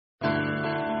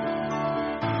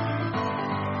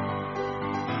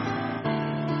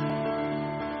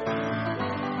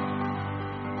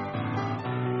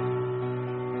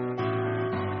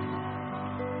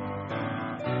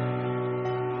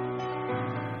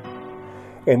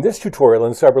In this tutorial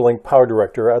in CyberLink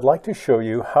PowerDirector, I'd like to show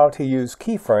you how to use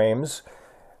keyframes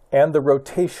and the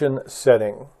rotation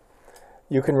setting.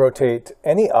 You can rotate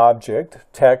any object,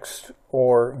 text,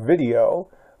 or video.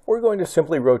 We're going to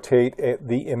simply rotate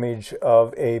the image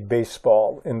of a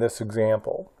baseball in this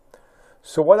example.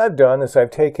 So what I've done is I've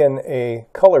taken a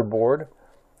color board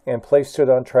and placed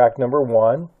it on track number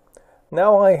 1.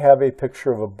 Now I have a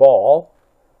picture of a ball.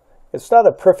 It's not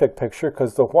a perfect picture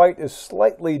because the white is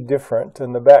slightly different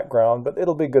in the background, but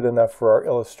it'll be good enough for our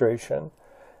illustration.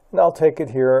 And I'll take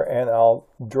it here and I'll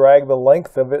drag the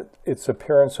length of its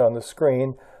appearance on the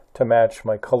screen to match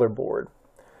my color board.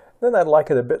 Then I'd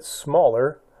like it a bit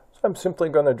smaller, so I'm simply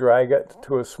going to drag it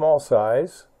to a small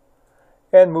size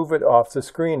and move it off the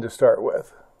screen to start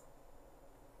with.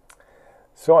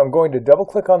 So I'm going to double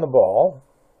click on the ball,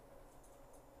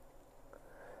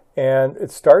 and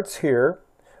it starts here.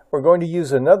 We're going to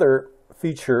use another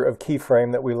feature of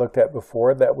keyframe that we looked at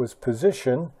before, that was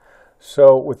position.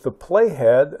 So with the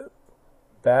playhead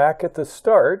back at the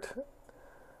start,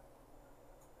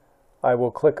 I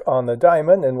will click on the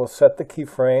diamond and we'll set the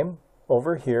keyframe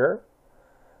over here.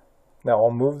 Now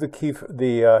I'll move the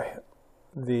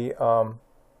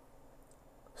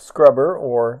scrubber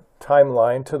or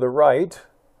timeline to the right.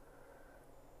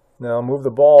 Now I'll move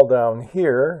the ball down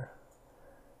here,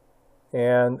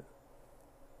 and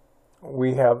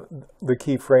we have the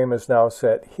keyframe is now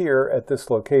set here at this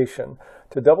location.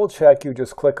 To double check, you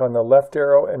just click on the left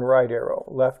arrow and right arrow.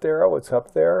 Left arrow, it's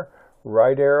up there.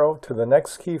 Right arrow to the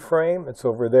next keyframe, it's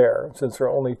over there. Since there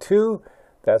are only 2,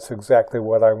 that's exactly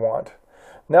what I want.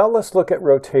 Now let's look at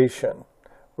rotation.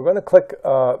 We're going to click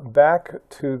back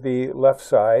to the left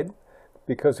side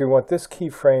because we want this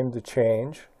keyframe to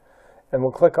change. And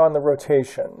we'll click on the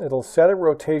rotation. It'll set a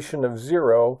rotation of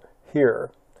 0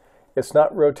 here. It's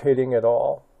not rotating at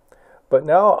all. But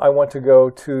now I want to go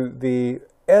to the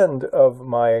end of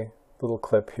my little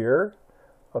clip here.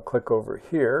 I'll click over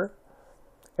here,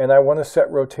 and I want to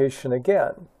set rotation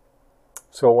again.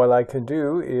 So what I can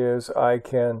do is I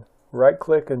can right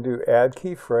click and do add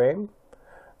keyframe.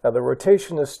 Now the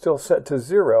rotation is still set to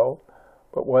 0,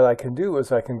 but what I can do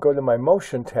is I can go to my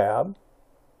motion tab,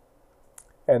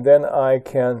 and then I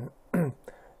can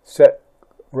set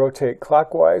rotate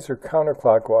clockwise or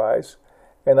counterclockwise,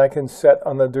 and I can set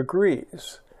on the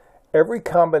degrees. Every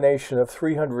combination of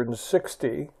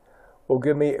 360 will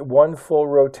give me 1 full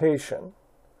rotation.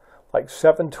 Like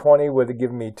 720 would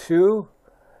give me 2,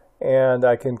 and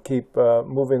I can keep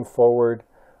moving forward.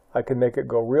 I can make it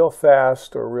go real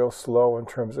fast or real slow in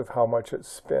terms of how much it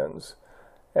spins.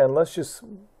 And let's just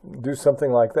do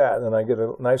something like that, and I get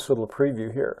a nice little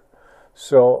preview here.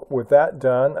 So with that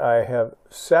done, I have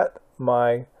set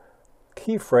my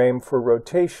keyframe for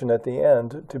rotation at the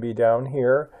end to be down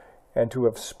here and to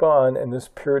have spun in this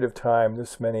period of time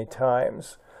this many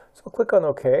times. So click on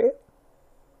OK,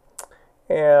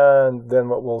 and then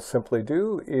what we'll simply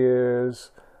do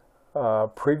is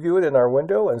preview it in our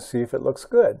window and see if it looks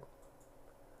good.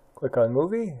 Click on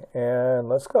Movie and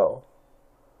let's go.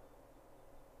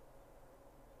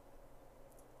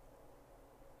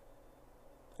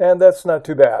 And that's not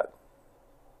too bad.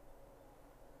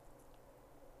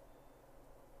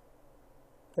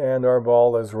 And our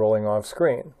ball is rolling off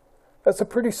screen. That's a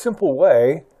pretty simple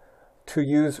way to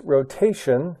use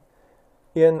rotation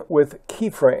with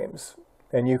keyframes.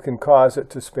 And you can cause it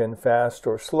to spin fast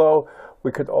or slow.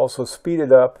 We could also speed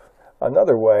it up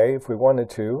another way if we wanted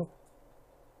to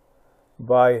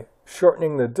by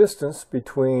shortening the distance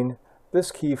between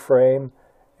this keyframe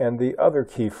and the other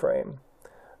keyframe.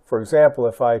 For example,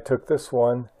 if I took this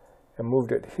one and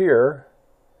moved it here,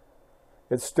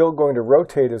 it's still going to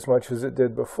rotate as much as it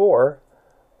did before,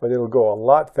 but it'll go a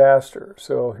lot faster.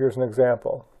 So here's an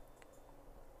example.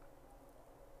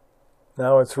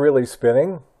 Now it's really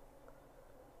spinning.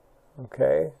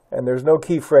 Okay, and there's no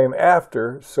keyframe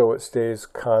after, so it stays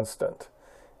constant.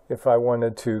 If I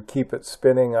wanted to keep it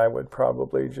spinning, I would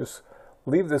probably just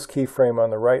leave this keyframe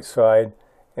on the right side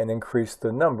and increase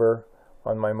the number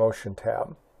on my motion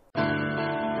tab.